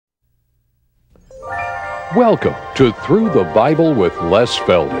Welcome to Through the Bible with Les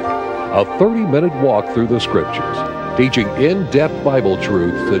Feldick, a 30-minute walk through the Scriptures, teaching in-depth Bible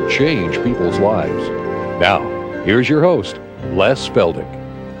truths that change people's lives. Now, here's your host, Les Feldick.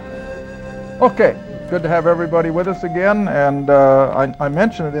 Okay, good to have everybody with us again, and I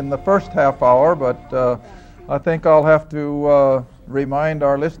mentioned it in the first half hour, but I think I'll have to remind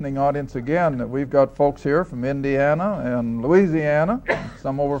our listening audience again that we've got folks here from Indiana and Louisiana,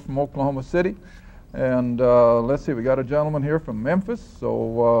 some over from Oklahoma City. And let's see, we got a gentleman here from Memphis,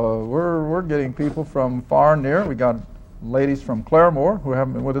 so we're getting people from far and near. We got ladies from Claremore who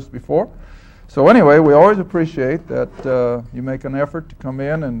haven't been with us before. So anyway, we always appreciate that you make an effort to come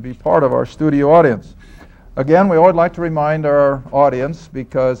in and be part of our studio audience. Again, we always like to remind our audience,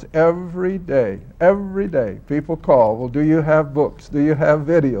 because every day, people call, well, do you have books? Do you have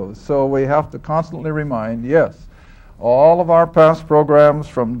videos? So we have to constantly remind, yes. All of our past programs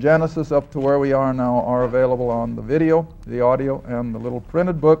from Genesis up to where we are now are available on the video, the audio, and the little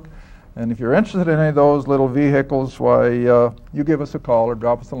printed book. And if you're interested in any of those little vehicles, why, you give us a call or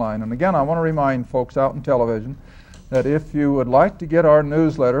drop us a line. And again, I want to remind folks out in television that if you would like to get our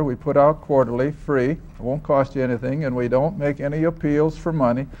newsletter, we put out quarterly, free. It won't cost you anything, and we don't make any appeals for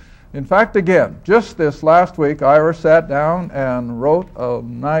money. In fact, again, just this last week, Ira sat down and wrote a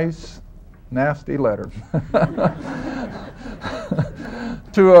nice, nasty letter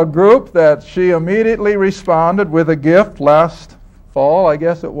to a group that she immediately responded with a gift last fall, I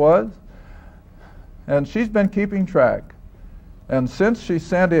guess it was. And she's been keeping track. And since she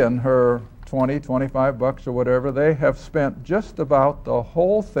sent in her 20, 25 bucks or whatever, they have spent just about the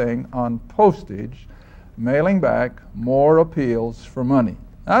whole thing on postage, mailing back more appeals for money.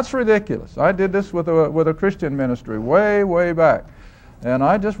 That's ridiculous. I did this with a Christian ministry way back. And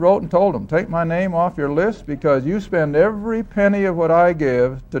I just wrote and told them, take my name off your list, because you spend every penny of what I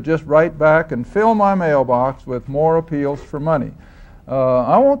give to just write back and fill my mailbox with more appeals for money.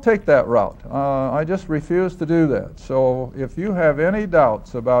 I won't take that route. I just refuse to do that. So if you have any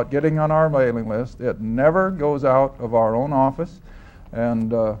doubts about getting on our mailing list, it never goes out of our own office,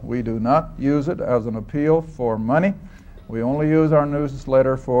 and we do not use it as an appeal for money. We only use our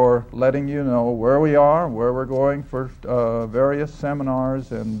newsletter for letting you know where we are, where we're going for various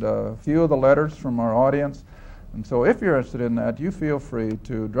seminars, and a few of the letters from our audience. And so if you're interested in that, you feel free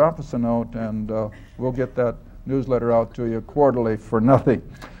to drop us a note, and we'll get that newsletter out to you quarterly for nothing.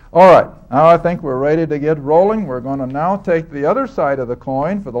 All right, now I think we're ready to get rolling. We're going to now take the other side of the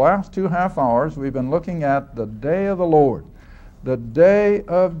coin. For the last 2.5 hours, we've been looking at the day of the Lord. The day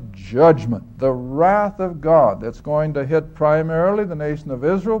of judgment, the wrath of God that's going to hit primarily the nation of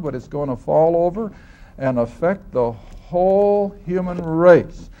Israel, but it's going to fall over and affect the whole human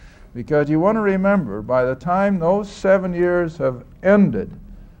race. Because you want to remember, by the time those 7 years have ended,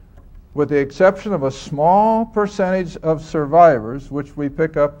 with the exception of a small percentage of survivors, which we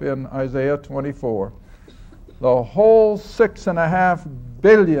pick up in Isaiah 24, the whole 6.5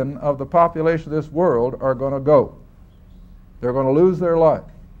 billion of the population of this world are going to go. They're going to lose their life,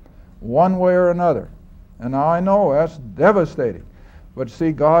 one way or another. And now I know that's devastating. But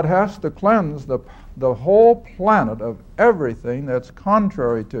see, God has to cleanse the whole planet of everything that's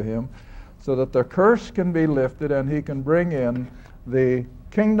contrary to Him, so that the curse can be lifted and He can bring in the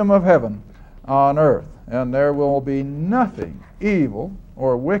kingdom of heaven on earth. And there will be nothing evil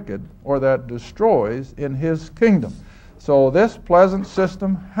or wicked or that destroys in His kingdom. So this pleasant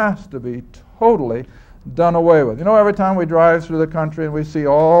system has to be totally done away with. You know, every time we drive through the country and we see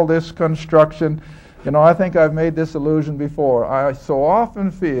all this construction, you know, I think I've made this illusion before. I so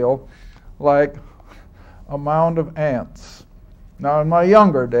often feel like a mound of ants. Now, in my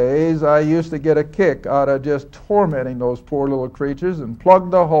younger days, I used to get a kick out of just tormenting those poor little creatures and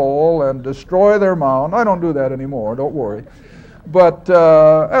plug the hole and destroy their mound. I don't do that anymore, don't worry. But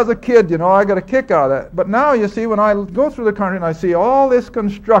as a kid, you know, I got a kick out of that. But now, you see, when I go through the country and I see all this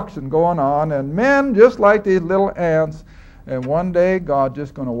construction going on, and men just like these little ants, and one day God's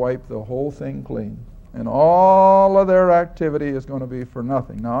just going to wipe the whole thing clean. And all of their activity is going to be for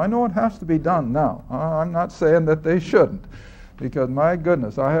nothing. Now, I know it has to be done now. I'm not saying that they shouldn't. Because, my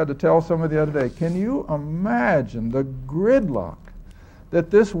goodness, I had to tell somebody the other day, can you imagine the gridlock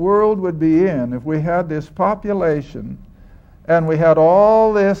that this world would be in if we had this population and we had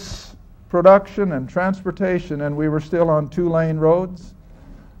all this production and transportation and we were still on 2-lane roads?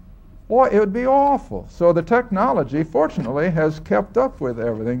 Boy, it would be awful. So the technology, fortunately, has kept up with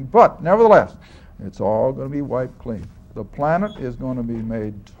everything. But nevertheless, it's all going to be wiped clean. The planet is going to be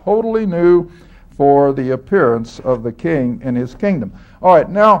made totally new for the appearance of the King in his kingdom. All right,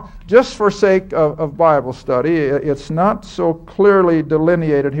 now, just for sake of Bible study, it's not so clearly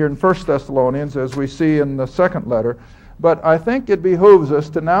delineated here in 1 Thessalonians as we see in the second letter, but I think it behooves us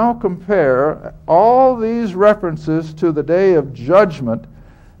to now compare all these references to the day of judgment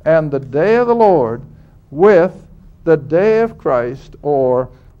and the day of the Lord with the day of Christ, or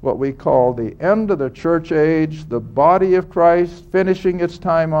what we call the end of the church age, the body of Christ finishing its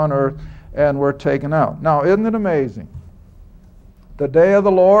time on earth, and we're taken out. Now, isn't it amazing? The day of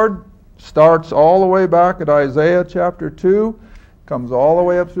the Lord starts all the way back at Isaiah chapter 2, comes all the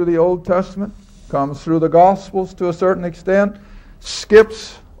way up through the Old Testament, comes through the Gospels to a certain extent,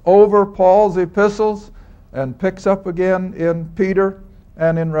 skips over Paul's epistles, and picks up again in Peter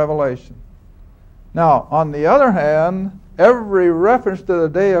and in Revelation. Now, on the other hand, every reference to the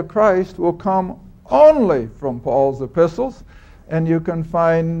day of Christ will come only from Paul's epistles, and you can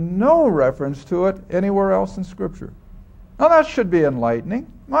find no reference to it anywhere else in Scripture. Now, that should be enlightening.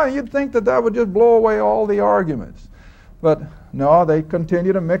 Well, you'd think that that would just blow away all the arguments. But no, they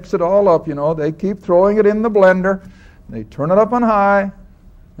continue to mix it all up, you know. They keep throwing it in the blender. They turn it up on high,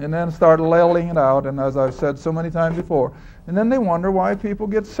 and then start ladling it out, and as I've said so many times before, and then they wonder why people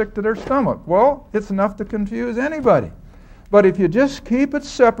get sick to their stomach. Well, it's enough to confuse anybody. But if you just keep it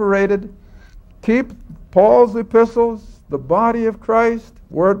separated, keep Paul's epistles, the body of Christ,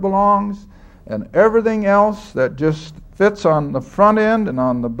 where it belongs, and everything else that just fits on the front end and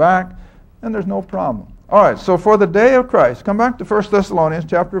on the back, and there's no problem. All right, so for the day of Christ, come back to 1 Thessalonians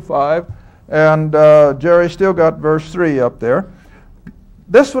chapter 5, and Jerry still got verse 3 up there.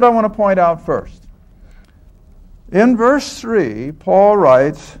 This is what I want to point out first. In verse 3, Paul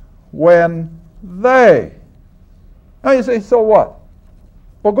writes, when they. Now you say, so what?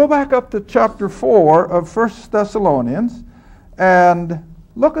 Well, go back up to chapter 4 of 1 Thessalonians and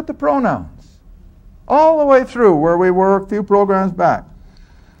look at the pronouns. All the way through where we were a few programs back.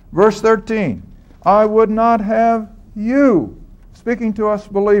 Verse 13, I would not have you, speaking to us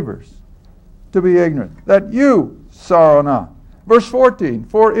believers, to be ignorant, that you sorrow not. Verse 14,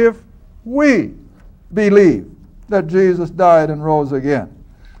 for if we believe that Jesus died and rose again.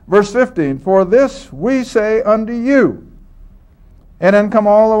 Verse 15, for this we say unto you. And then come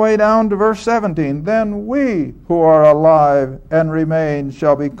all the way down to verse 17, then we who are alive and remain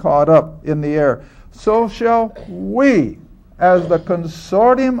shall be caught up in the air. So shall we, as the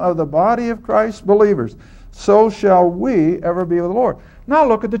consortium of the body of Christ believers, so shall we ever be with the Lord. Now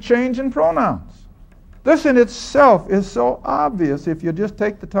look at the change in pronouns. This in itself is so obvious if you just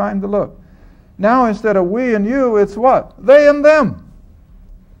take the time to look. Now instead of we and you, it's what? They and them.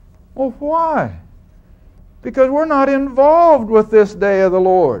 Well, why? Because we're not involved with this day of the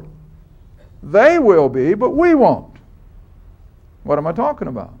Lord. They will be, but we won't. What am I talking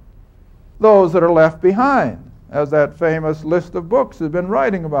about? Those that are left behind, as that famous list of books has been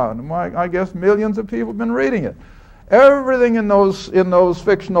writing about. And I guess millions of people have been reading it. Everything in those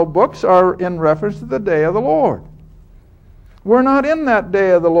fictional books are in reference to the day of the Lord. We're not in that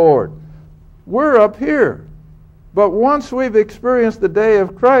day of the Lord. We're up here. But once we've experienced the day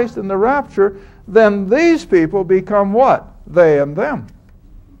of Christ and the rapture, then these people become what? They and them.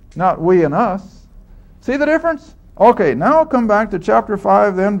 Not we and us. See the difference? Okay, now I'll come back to chapter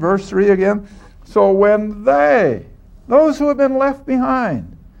 5 then, verse 3 again. So when they, those who have been left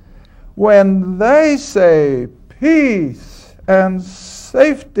behind, when they say peace and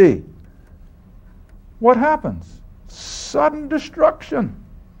safety, what happens? Sudden destruction.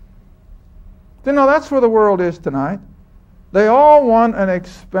 You know, that's where the world is tonight. They all want an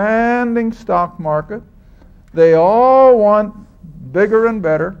expanding stock market. They all want bigger and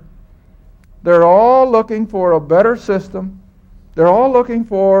better. They're all looking for a better system. They're all looking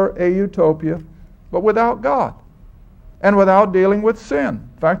for a utopia, but without God and without dealing with sin.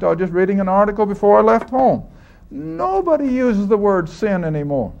 In fact, I was just reading an article before I left home. Nobody uses the word sin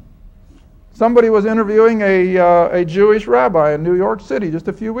anymore. Somebody was interviewing a Jewish rabbi in New York City just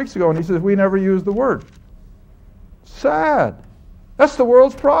a few weeks ago, and he says, we never use the word. Sad. That's the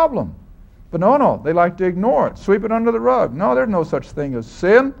world's problem. But no, they like to ignore it, sweep it under the rug. No, there's no such thing as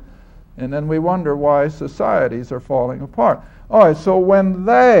sin. And then we wonder why societies are falling apart. All right, so when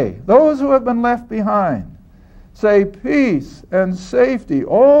they, those who have been left behind, say peace and safety,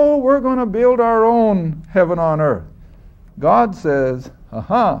 oh, we're going to build our own heaven on earth. God says,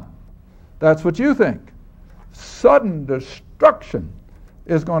 aha, that's what you think. Sudden destruction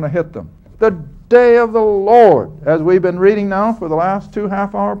is going to hit them. The day of the Lord, as we've been reading now for the last 2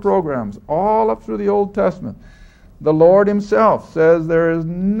 half-hour programs, all up through the Old Testament. The Lord himself says there is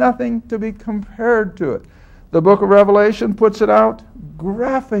nothing to be compared to it. The book of Revelation puts it out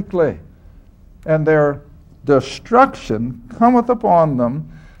graphically. and their destruction cometh upon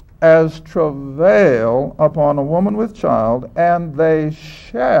them as travail upon a woman with child, and they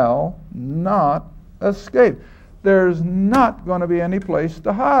shall not escape. There's not going to be any place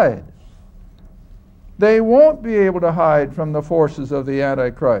to hide. They won't be able to hide from the forces of the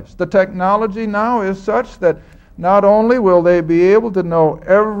Antichrist. The technology now is such that not only will they be able to know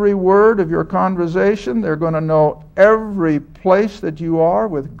every word of your conversation, they're going to know every place that you are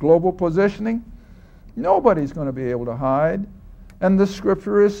with global positioning. Nobody's going to be able to hide. And the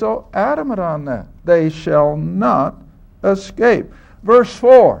Scripture is so adamant on that. They shall not escape. Verse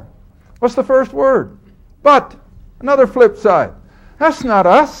 4. What's the first word? But. Another flip side. That's not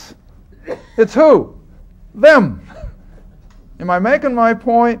us. It's who? Them. Am I making my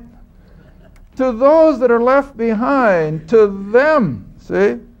point? To those that are left behind, to them,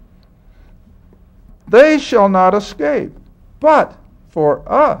 see? They shall not escape. But for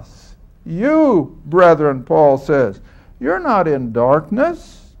us, you, brethren, Paul says, you're not in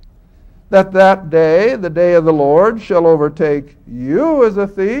darkness, that day, the day of the Lord, shall overtake you as a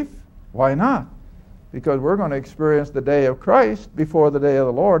thief. Why not? Because we're going to experience the day of Christ before the day of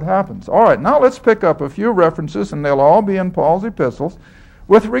the Lord happens. All right, now let's pick up a few references, and they'll all be in Paul's epistles,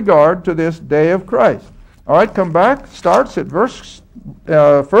 with regard to this day of Christ. All right, come back. Starts at 1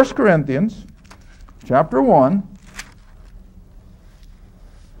 Corinthians chapter 1.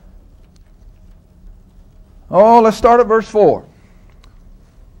 Oh, let's start at verse 4.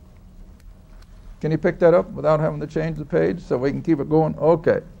 Can you pick that up without having to change the page so we can keep it going?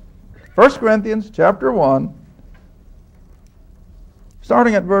 Okay. 1 Corinthians chapter 1,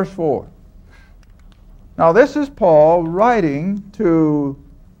 starting at verse 4. Now this is Paul writing to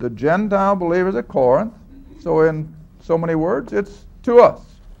the Gentile believers at Corinth. So in so many words, it's to us.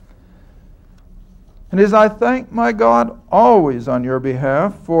 And as I thank my God always on your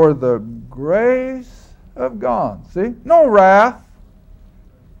behalf for the grace of God. See? No wrath.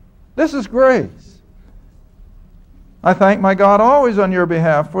 This is grace. I thank my God always on your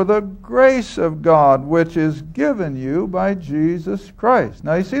behalf for the grace of God which is given you by Jesus Christ.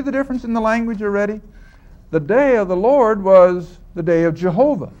 Now you see the difference in the language already? The day of the Lord was the day of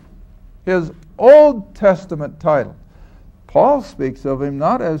Jehovah, his Old Testament title. Paul speaks of him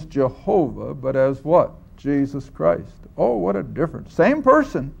not as Jehovah, but as what? Jesus Christ. Oh, what a difference. Same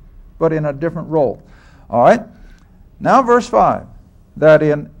person, but in a different role. All right. Now verse 5. That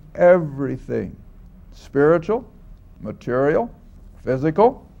in everything, spiritual, material,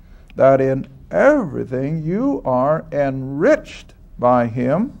 physical, that in everything you are enriched by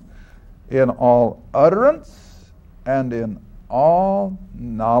him in all utterance and in all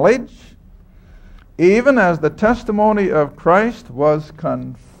knowledge, even as the testimony of Christ was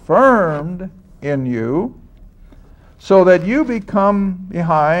confirmed in you, so that you become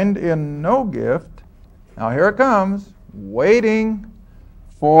behind in no gift. Now here it comes, waiting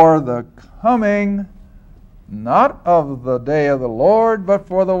for the coming, not of the day of the Lord, but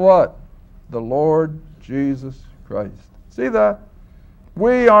for the what? The Lord Jesus Christ. See that?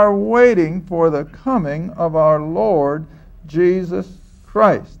 We are waiting for the coming of our Lord Jesus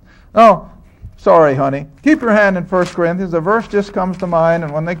Christ. Now, sorry, honey. Keep your hand in 1 Corinthians. A verse just comes to mind,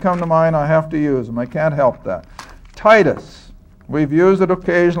 and when they come to mind, I have to use them. I can't help that. Titus. We've used it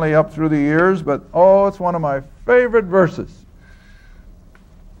occasionally up through the years, but oh, it's one of my favorite verses.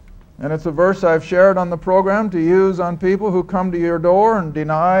 And it's a verse I've shared on the program to use on people who come to your door and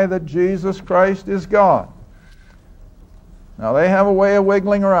deny that Jesus Christ is God. Now, they have a way of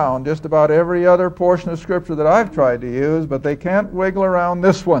wiggling around just about every other portion of Scripture that I've tried to use, but they can't wiggle around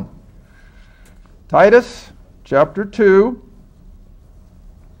this one. Titus chapter 2.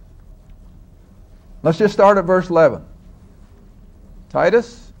 Let's just start at verse 11.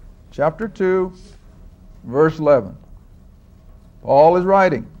 Titus chapter 2, verse 11. Paul is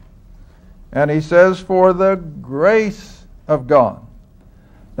writing, and he says, for the grace of God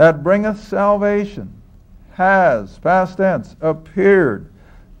that bringeth salvation has, past tense, appeared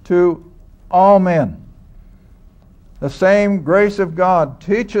to all men. The same grace of God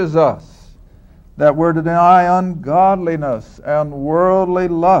teaches us that we're to deny ungodliness and worldly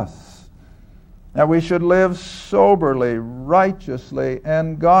lusts, that we should live soberly, righteously,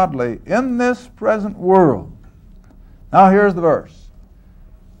 and godly in this present world. Now here's the verse.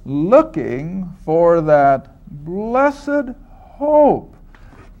 Looking for that blessed hope,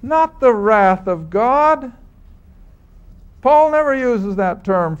 not the wrath of God. Paul never uses that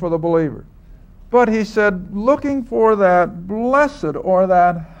term for the believer. But he said, looking for that blessed or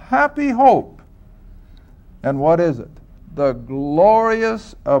that happy hope. And what is it? The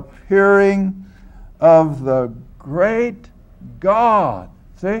glorious appearing of the great God.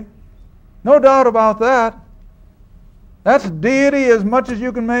 See? No doubt about that. That's deity as much as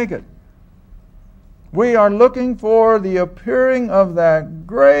you can make it. We are looking for the appearing of that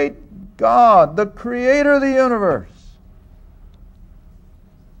great God, the creator of the universe,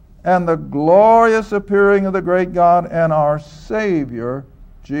 and the glorious appearing of the great God and our Savior,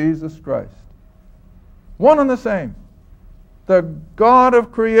 Jesus Christ. One and the same. The God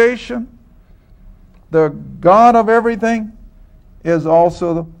of creation, the God of everything, is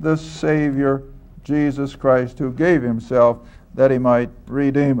also the Savior, Jesus Christ, who gave himself that he might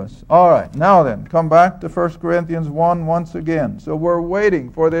redeem us. All right, now then, come back to 1 Corinthians 1 once again. So we're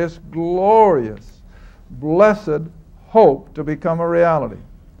waiting for this glorious, blessed hope to become a reality.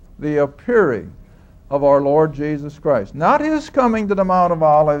 The appearing of our Lord Jesus Christ. Not his coming to the Mount of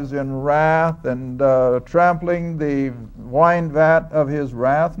Olives in wrath and trampling the wine vat of his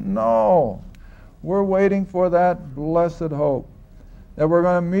wrath. No. We're waiting for that blessed hope, that we're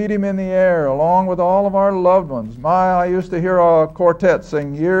going to meet him in the air along with all of our loved ones. I used to hear a quartet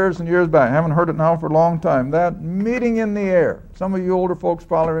sing years and years back. I haven't heard it now for a long time. That meeting in the air. Some of you older folks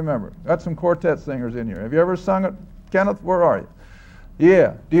probably remember. Got some quartet singers in here. Have you ever sung it? Kenneth, where are you?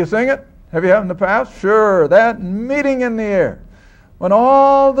 Yeah. Do you sing it? Have you had in the past? Sure. That meeting in the air, when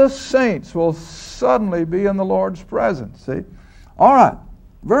all the saints will suddenly be in the Lord's presence. See? All right.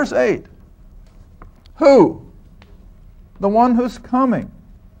 Verse 8. Who? The one who's coming,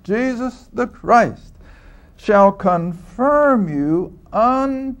 Jesus the Christ, shall confirm you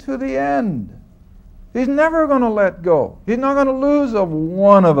unto the end. He's never going to let go. He's not going to lose of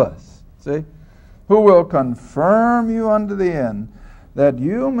one of us. See? Who will confirm you unto the end, that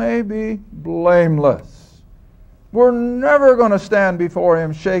you may be blameless. We're never going to stand before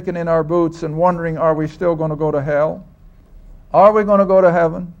him shaking in our boots and wondering, are we still going to go to hell? Are we going to go to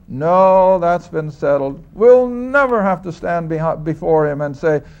heaven? No, that's been settled. We'll never have to stand before him and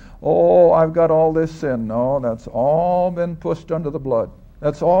say, oh, I've got all this sin. No, that's all been pushed under the blood.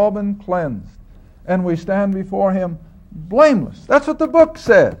 That's all been cleansed. And we stand before him blameless. That's what the book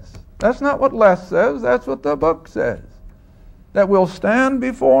says. That's not what Les says. That's what the book says. That we'll stand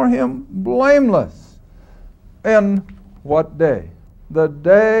before him blameless. In what day? The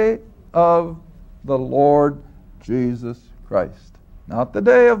day of the Lord Jesus Christ. Not the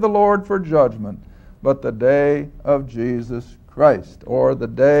day of the Lord for judgment, but the day of Jesus Christ, or the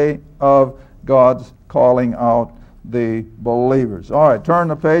day of God's calling out the believers. All right, turn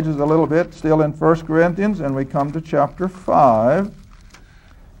the pages a little bit, still in 1 Corinthians, and we come to chapter 5.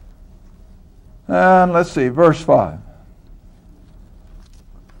 And let's see, verse 5.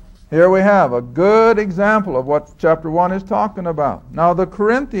 Here we have a good example of what chapter 1 is talking about. Now the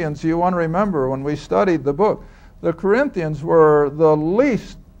Corinthians, you want to remember when we studied the book, the Corinthians were the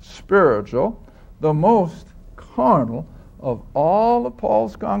least spiritual, the most carnal of all of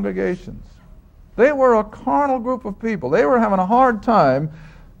Paul's congregations. They were a carnal group of people. They were having a hard time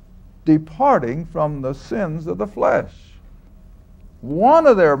departing from the sins of the flesh. One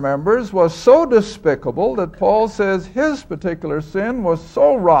of their members was so despicable that Paul says his particular sin was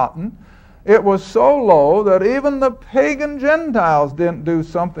so rotten, it was so low that even the pagan Gentiles didn't do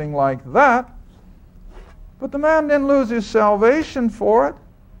something like that. But the man didn't lose his salvation for it.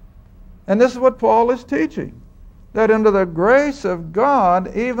 And this is what Paul is teaching, that under the grace of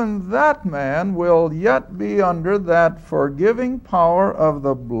God, even that man will yet be under that forgiving power of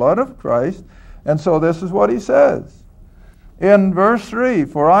the blood of Christ. And so this is what he says in verse 3,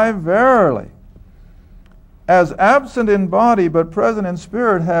 for I verily, as absent in body but present in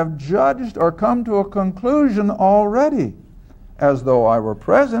spirit, have judged or come to a conclusion already, as though I were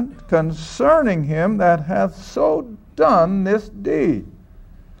present, concerning him that hath so done this deed.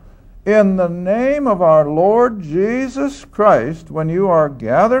 In the name of our Lord Jesus Christ, when you are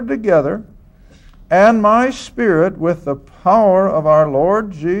gathered together, and my spirit with the power of our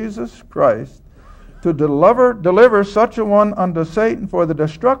Lord Jesus Christ, to deliver such a one unto Satan for the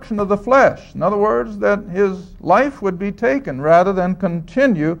destruction of the flesh. In other words, that his life would be taken rather than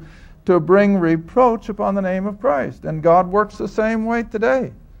continue to bring reproach upon the name of Christ. And God works the same way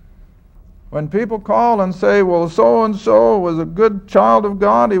today. When people call and say, well, so-and-so was a good child of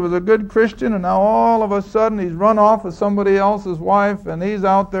God, he was a good Christian, and now all of a sudden he's run off with somebody else's wife, and he's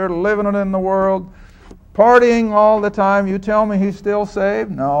out there living it in the world, partying all the time. You tell me he's still saved?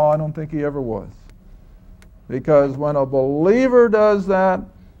 No, I don't think he ever was. Because when a believer does that,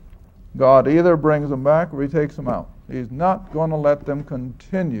 God either brings them back or he takes them out. He's not going to let them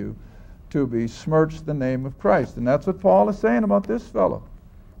continue to besmirch the name of Christ. And that's what Paul is saying about this fellow.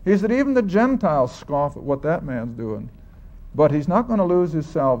 He said even the Gentiles scoff at what that man's doing. But he's not going to lose his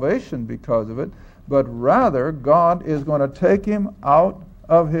salvation because of it, but rather God is going to take him out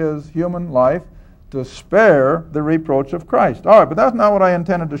of his human life to spare the reproach of Christ. All right, but that's not what I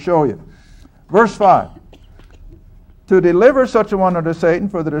intended to show you. Verse 5. To deliver such a one unto Satan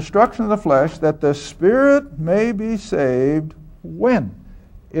for the destruction of the flesh, that the spirit may be saved, when?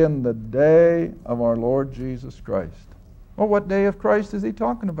 In the day of our Lord Jesus Christ. Well, what day of Christ is he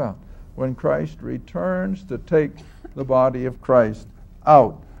talking about? When Christ returns to take the body of Christ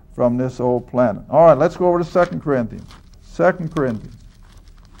out from this old planet. All right, let's go over to 2 Corinthians. 2 Corinthians.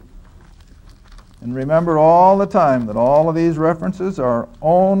 And remember all the time that all of these references are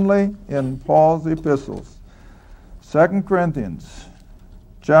only in Paul's epistles. 2 Corinthians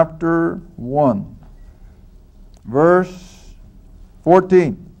chapter 1, verse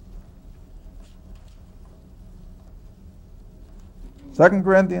 14. 2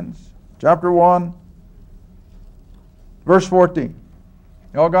 Corinthians chapter 1, verse 14.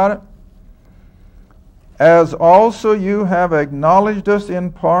 Y'all got it? As also you have acknowledged us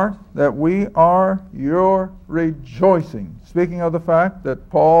in part, that we are your rejoicing. Speaking of the fact that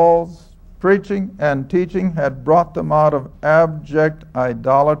Paul's preaching and teaching had brought them out of abject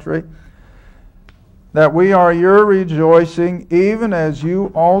idolatry, that we are your rejoicing, even as you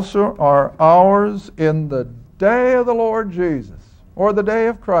also are ours in the day of the Lord Jesus, or the day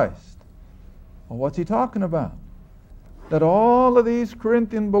of Christ. Well, what's he talking about? That all of these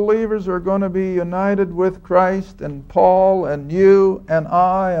Corinthian believers are going to be united with Christ and Paul and you and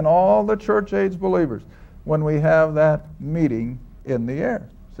I and all the church age believers when we have that meeting in the air.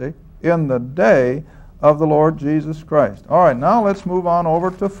 See? In the day of the Lord Jesus Christ. All right, now let's move on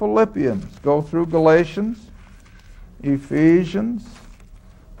over to Philippians. Go through Galatians, Ephesians,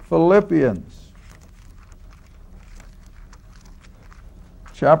 Philippians.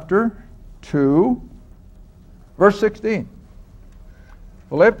 Chapter 2, verse 16.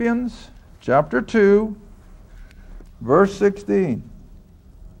 Philippians chapter 2, verse 16.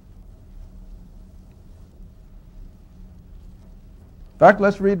 In fact,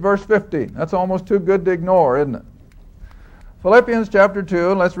 let's read verse 15. That's almost too good to ignore, isn't it? Philippians chapter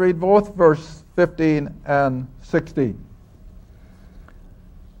 2, and let's read both verse 15 and 16.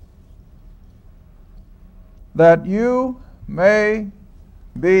 That you may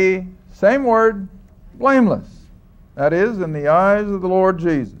be, same word, blameless. That is, in the eyes of the Lord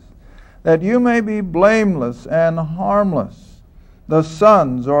Jesus. That you may be blameless and harmless, the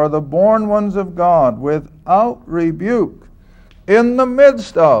sons or the born ones of God, without rebuke, in the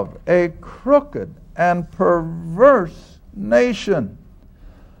midst of a crooked and perverse nation,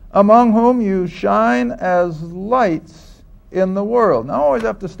 among whom you shine as lights in the world. Now I always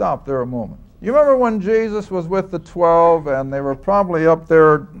have to stop there a moment. You remember when Jesus was with the 12, and they were probably up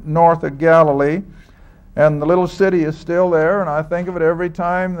there north of Galilee, and the little city is still there, and I think of it every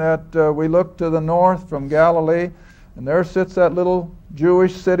time that we look to the north from Galilee, and there sits that little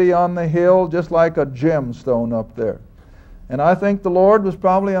Jewish city on the hill, just like a gemstone up there. And I think the Lord was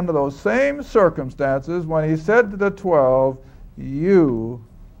probably under those same circumstances when he said to the 12, you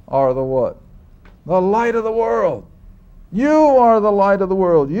are the what? The light of the world. You are the light of the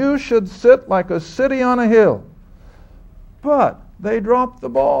world. You should sit like a city on a hill. But they dropped the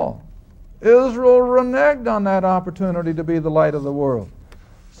ball. Israel reneged on that opportunity to be the light of the world.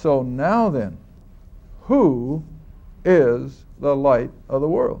 So now then, who is the light of the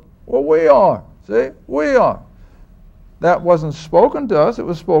world? Well, we are. See? We are. That wasn't spoken to us, it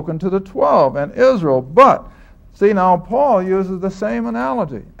was spoken to the 12 and Israel. But, see, now Paul uses the same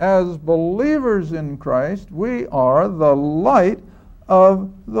analogy. As believers in Christ, we are the light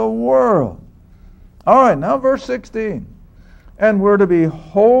of the world. All right, now verse 16. And we're to be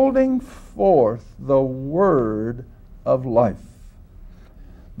holding forth the word of life,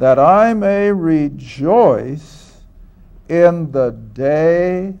 that I may rejoice in the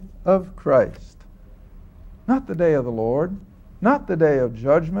day of Christ. Not the day of the Lord, not the day of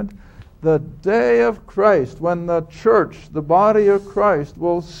judgment, the day of Christ, when the church, the body of Christ,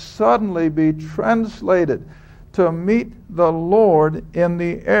 will suddenly be translated to meet the Lord in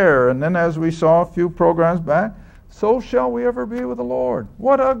the air. And then, as we saw a few programs back, so shall we ever be with the Lord.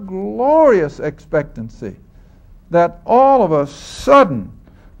 What a glorious expectancy that all of a sudden,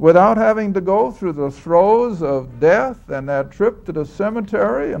 without having to go through the throes of death and that trip to the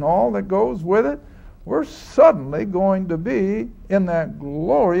cemetery and all that goes with it, we're suddenly going to be in that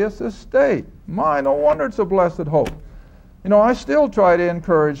glorious estate. My, no wonder it's a blessed hope. You know, I still try to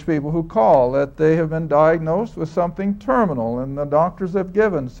encourage people who call that they have been diagnosed with something terminal and the doctors have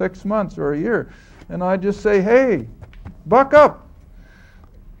given 6 months or a year. And I just say, hey, buck up.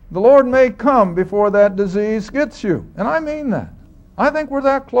 The Lord may come before that disease gets you. And I mean that. I think we're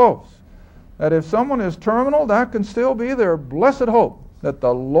that close. That if someone is terminal, that can still be their blessed hope. that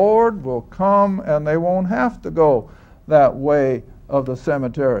the Lord will come and they won't have to go that way of the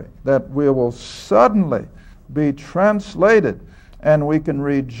cemetery, that we will suddenly be translated and we can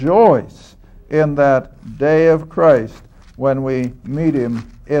rejoice in that day of Christ when we meet Him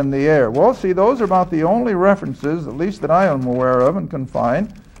in the air. Well, see, those are about the only references, at least that I am aware of and can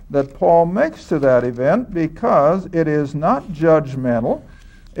find, that Paul makes to that event, because it is not judgmental.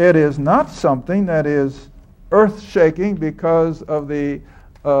 It is not something that is earth-shaking because of the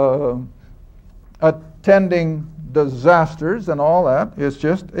attending disasters and all that. It's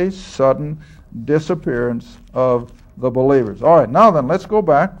just a sudden disappearance of the believers. All right, now then, let's go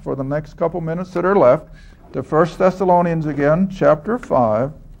back for the next couple minutes that are left to 1 Thessalonians again, chapter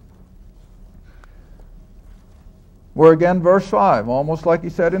 5. We're again verse 5, almost like he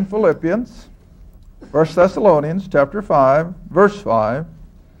said in Philippians. 1 Thessalonians chapter 5, verse 5.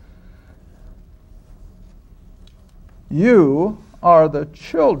 You are the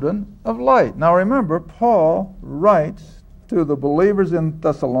children of light. Now remember, Paul writes to the believers in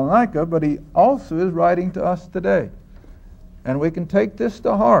Thessalonica, but he also is writing to us today. And we can take this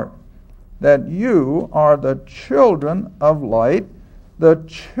to heart, that you are the children of light, the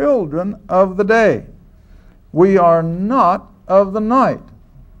children of the day. We are not of the night.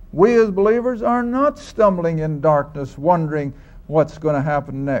 We as believers are not stumbling in darkness, wondering what's going to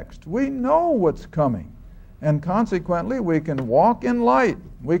happen next. We know what's coming. And consequently, we can walk in light.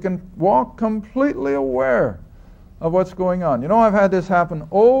 We can walk completely aware of what's going on. You know, I've had this happen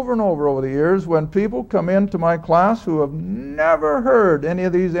over and over the years when people come into my class who have never heard any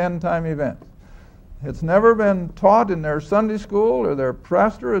of these end-time events. It's never been taught in their Sunday school, or their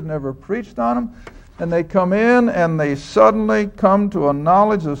pastor has never preached on them. And they come in and they suddenly come to a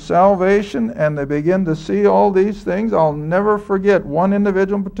knowledge of salvation, and they begin to see all these things. I'll never forget one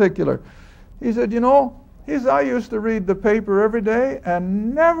individual in particular. He said, you know, I used to read the paper every day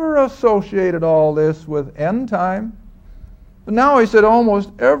and never associated all this with end time. But now, he said, almost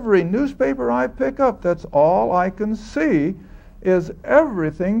every newspaper I pick up, that's all I can see, is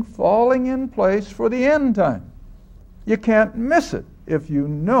everything falling in place for the end time. You can't miss it if you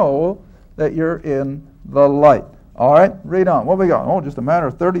know that you're in the light. All right, read on. What we got? Oh, just a matter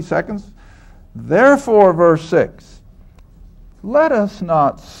of 30 seconds. Therefore, verse 6, let us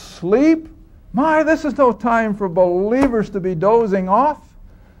not sleep. My, this is no time for believers to be dozing off.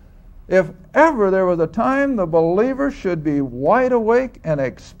 If ever there was a time the believer should be wide awake and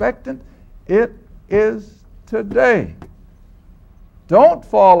expectant, it is today. Don't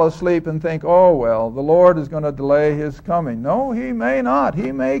fall asleep and think, oh, well, the Lord is going to delay His coming. No, He may not.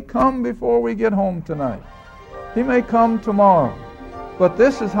 He may come before we get home tonight. He may come tomorrow. But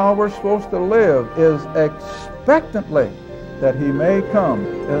this is how we're supposed to live, is expectantly that He may come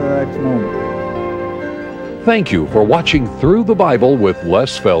in the next moment. Thank you for watching Through the Bible with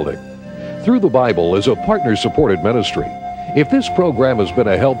Les Feldick. Through the Bible is a partner-supported ministry. If this program has been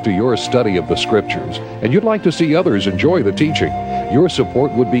a help to your study of the Scriptures, and you'd like to see others enjoy the teaching, your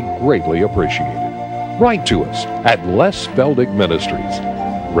support would be greatly appreciated. Write to us at Les Feldick Ministries,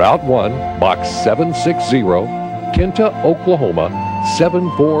 Route 1, Box 760, Kinta, Oklahoma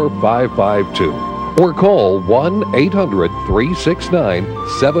 74552, or call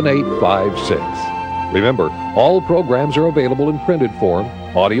 1-800-369-7856. Remember, all programs are available in printed form,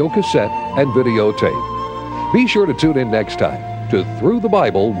 audio cassette, and videotape. Be sure to tune in next time to Through the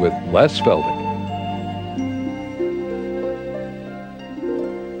Bible with Les Feldick.